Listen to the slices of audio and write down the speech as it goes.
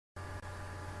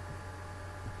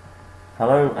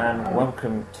Hello and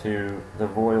welcome to The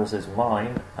Royals is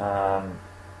Mine,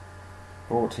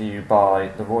 brought to you by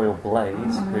the Royal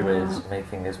Blaze, who is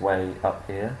making his way up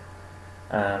here,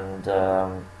 and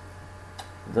the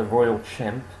Royal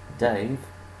Chimp, Dave.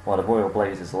 Well, the Royal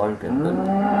Blaze is Logan, but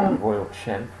the Royal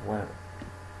Chimp,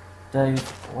 Dave,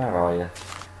 where are you?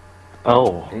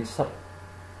 Oh. He's so...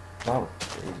 Oh,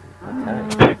 okay.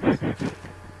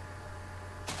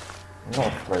 Not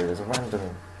a clue, there's a random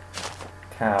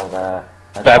cow there.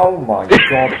 And oh my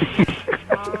god!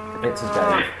 It's a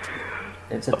Dave.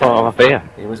 It's a Dave. Oh, I'm here.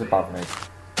 He was above me.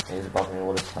 He was above me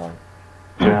all the time.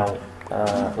 Now,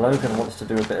 Logan wants to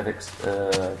do a bit of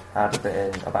add a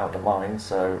bit in about the mine,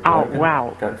 so Logan,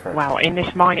 go for it. Well, in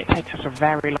this mine it takes us a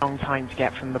very long time to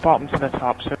get from the bottom to the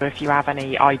top, so if you have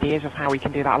any ideas of how we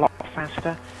can do that a lot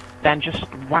faster, then just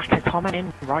whack a comment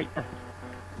in right then.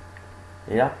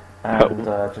 Yeah, and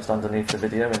just underneath the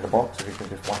video in the box, if you can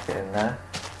just whack it in there.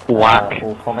 Whack.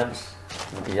 All comments.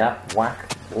 Yeah,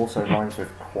 whack. Also rhymes with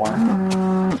quack.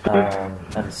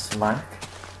 And smack.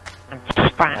 And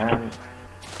spat.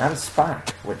 And spack,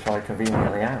 which I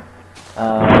conveniently am.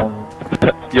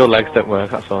 Your legs don't work,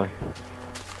 that's why.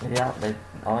 Yeah,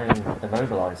 I am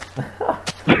immobilised.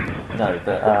 No,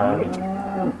 but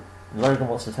Logan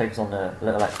wants to take us on a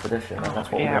little expedition, and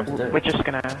that's what we're going to do. We're just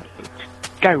going to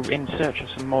go in search of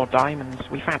some more diamonds.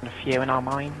 We found a few in our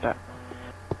mine, but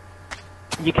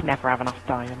you can never have enough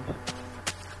diamonds.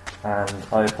 And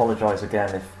I apologise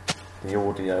again if the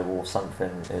audio or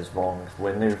something is wrong.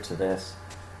 We're new to this.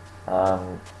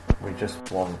 We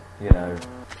just want, we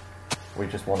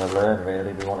just want to learn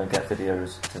really. We want to get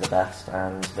videos to the best,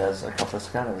 and there's a couple of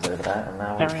skeletons over there, and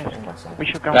now I'm shitting myself. We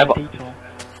should go on a detour.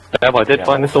 Deb, I did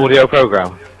find this audio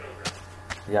program.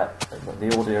 Yeah,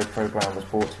 the audio program was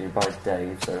brought to you by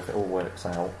Dave, so if it all works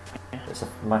out, it's a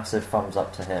massive thumbs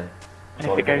up to him. And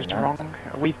if it goes wrong,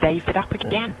 we've Daved it up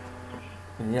again.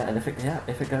 Yeah, and if it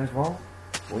goes wrong,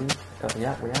 we have.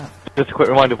 Just a quick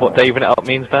reminder of what Daving it up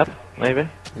means, Deb, maybe?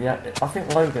 Yeah, I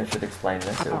think Logan should explain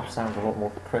this, it'll sound a lot more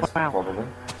crisp, probably.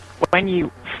 When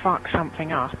you fuck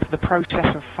something up, the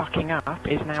process of fucking up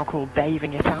is now called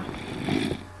Daving it up.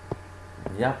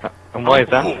 Yeah. And why is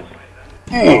that?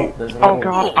 Oh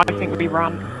god, I think we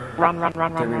run. Run.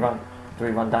 Do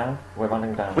we run down? We're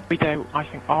running down. We do, I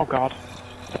think. Oh god.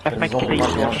 Let's make it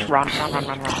easy. Run.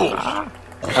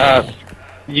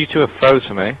 You two have froze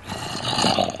for me.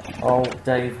 Oh,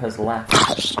 Dave has left.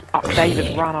 Oh, Dave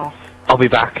has run off. I'll be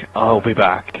back.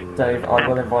 Dave, I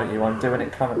will invite you. I'm doing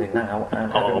it currently now,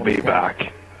 and I'll be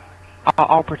back.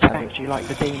 I'll protect you like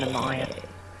the demon that I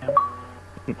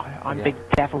am. I'm Big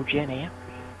Devil Jin here.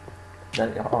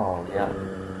 Oh, yeah.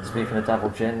 Speaking of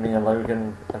Devil Jin, me and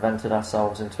Logan evented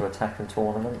ourselves into a Tekken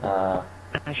tournament.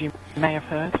 As you may have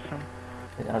heard from...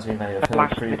 As you may have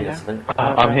heard previously.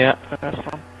 I'm here.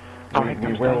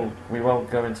 We will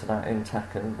go into that in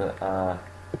Tekken, but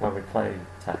when we play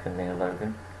Tekken, me and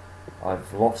Logan,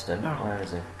 I've lost him. Oh. Where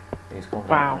is he? He's gone.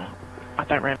 Wow. I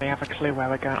don't really have a clue where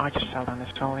we're going. I just fell down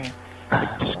this hole here.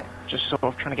 Just sort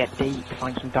of trying to get deep,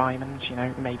 find some diamonds,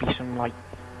 maybe some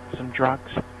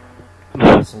drugs.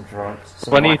 Some drugs.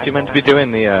 When are you two meant to be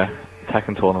doing the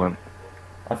Tekken tournament?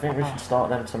 I think we should start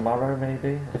them tomorrow,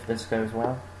 maybe, if this goes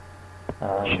well.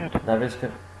 There is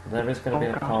going to be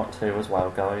a part 2 as well,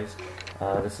 guys.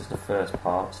 This is the first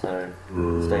part, so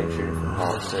stay tuned for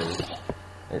part 2.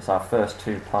 It's our first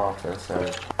 2-parter, so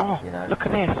look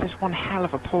at this! There's one hell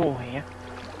of a pool here,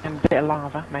 and a bit of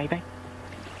lava, maybe.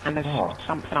 And there's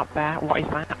something up there. What is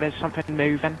that? There's something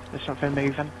moving.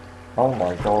 Oh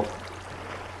my god!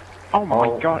 Oh my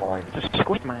god! It's a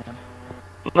squid man.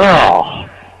 No!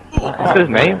 What's his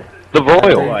name? The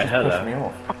Royal. Why,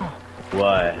 hello.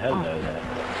 Why, hello there.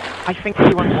 I think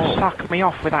he wants to suck me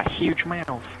off with that huge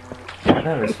mouth. I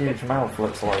know, his huge mouth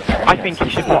looks like... I think he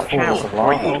should watch out. Oh,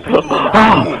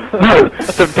 no!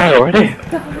 That's him dead already!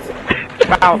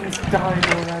 Wow. He's died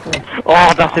already.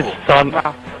 Oh, that's his son!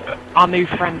 Wow. Our new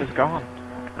friend has gone.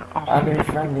 Our new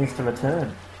friend needs to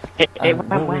return. It went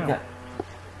well.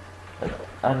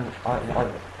 And I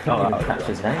couldn't even catch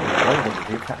his name. Logan,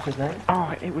 did you catch his name?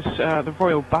 Oh, it was the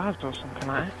Royal Buzz or something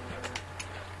like that.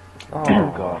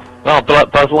 Oh god. Oh,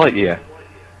 Buzz Lightyear.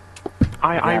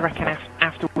 I reckon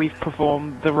after we've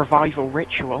performed the revival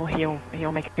ritual, he'll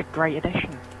make a great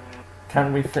addition.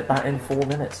 Can we fit that in 4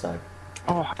 minutes though?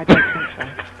 Oh, I don't think so.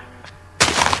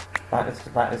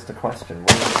 That is the question. We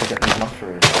need to get these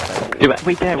mushrooms.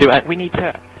 We do.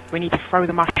 We need to throw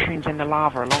the mushrooms in the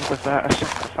lava along with a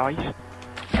sacrifice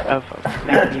of.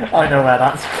 I know where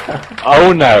that's going.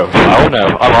 Oh no!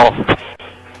 I'm off.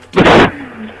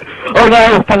 Oh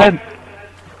no, Helen!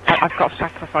 I've got a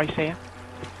sacrifice here.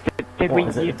 Did we?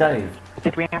 Is it Dave?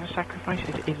 Did we have a sacrifice?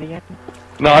 Is he in?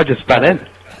 No, I just ran in.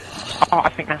 Oh, I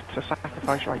think that's a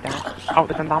sacrifice right there. Oh,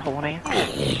 there's another one here.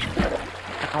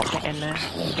 Oh, get in there.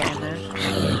 Get in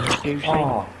there. Juicy.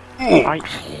 Oh, Right.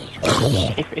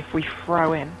 If we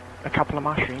throw in a couple of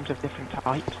mushrooms of different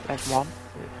types, there's one.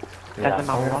 yeah. There's I'm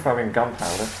another gonna one. throw in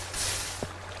gunpowder.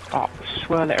 Oh,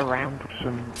 swirl it around with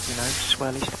some, you know,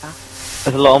 swirly stuff.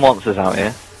 There's a lot of monsters out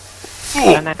here.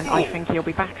 And then I think he'll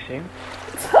be back soon.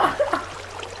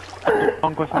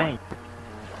 Along with me.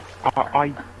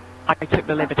 I took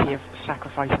the liberty of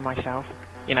sacrificing myself.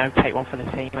 You know, take one for the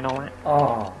team and all that.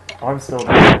 Oh, I'm still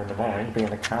down in the mine,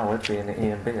 being a coward, being an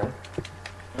Ian Beale.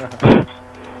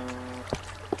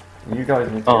 You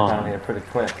guys need to get down here pretty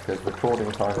quick, because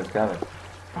recording time is going.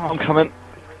 I'm coming.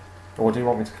 Or do you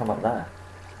want me to come up there?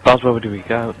 Buzz, where do we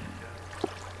go?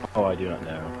 Oh, I do not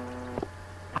know.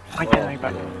 I don't know,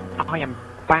 but I am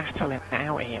battling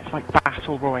out here. It's like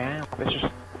Battle Royale. There's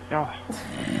just... Oh.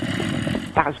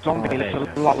 That zombie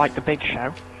looks a lot like the Big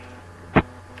Show.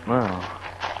 Wow.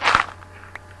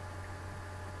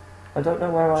 I don't know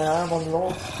where I am on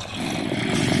Lord.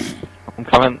 I'm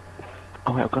coming.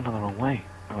 Oh wait, I've gone the wrong way.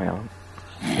 Oh wait, I haven't.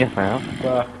 Yes, I have.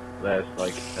 Well, there's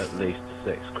like at least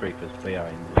 6 creepers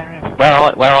behind. There is.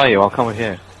 Where are you? I'll come with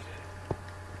you.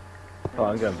 Oh,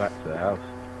 I'm going back to the house.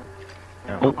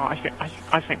 Oh,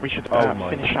 I think we should Oh my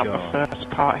finish up God. the first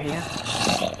part here.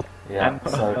 Yeah,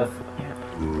 so Yeah.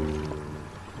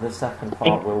 the second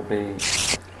part will be...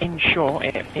 In short,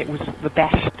 it was the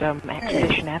best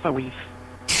expedition ever. We've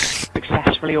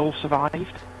successfully all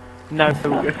survived. No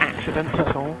accidents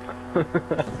at all.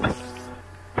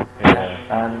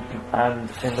 Yeah, and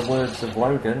in the words of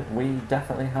Logan, we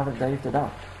definitely haven't daved it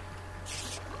up.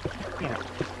 Yeah.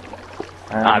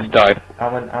 I've And died.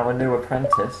 our new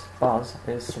apprentice, Buzz,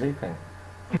 is sleeping.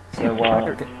 So,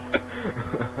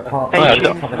 part Stay two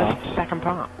tuned coming for the up. second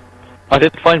part. I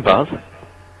did find Buzz.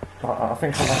 I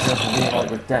think I might be able to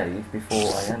reunite with Dave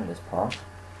before I end this part,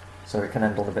 so it can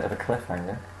end on a bit of a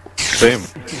cliffhanger. Boom.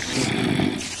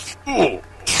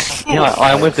 Yeah,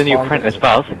 I am with the new apprentice,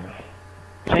 Buzz.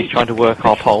 He's trying to work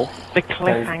our pole. The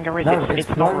cliffhanger is No, it's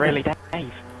it's not Logan. really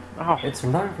Dave. Oh, It's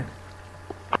Logan.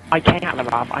 I came out of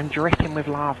the lava. I'm dripping with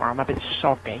lava. I'm a bit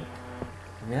soggy,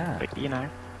 Yeah. but you know,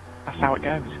 that's how it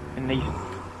goes in these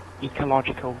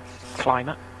ecological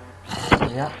climate.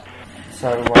 Yeah.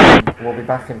 So we'll be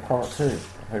back in part 2.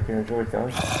 Hope you enjoyed,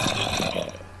 guys.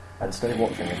 And stay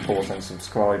watching, of course, and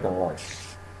subscribe and like.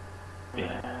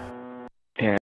 Yeah.